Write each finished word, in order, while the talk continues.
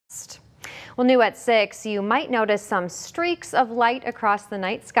Well, new at 6, you might notice some streaks of light across the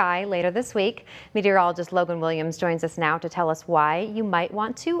night sky later this week. Meteorologist Logan Williams joins us now to tell us why you might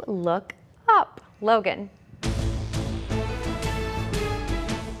want to look up. Logan.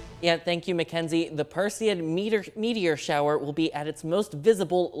 Yeah, thank you, Mackenzie. The Perseid meteor shower will be at its most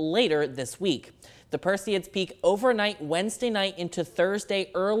visible later this week. The Perseids peak overnight Wednesday night into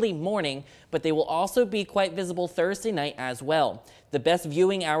Thursday early morning, but they will also be quite visible Thursday night as well. The best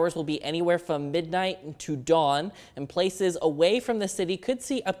viewing hours will be anywhere from midnight to dawn, and places away from the city could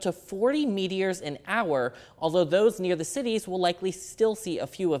see up to 40 meteors an hour, although those near the cities will likely still see a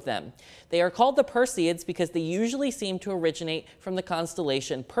few of them. They are called the Perseids because they usually seem to originate from the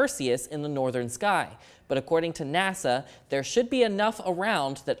constellation Perseus in the northern sky. But according to NASA, there should be enough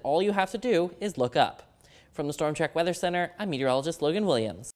around that all you have to do is look up. From the Storm Track Weather Center, I'm meteorologist Logan Williams.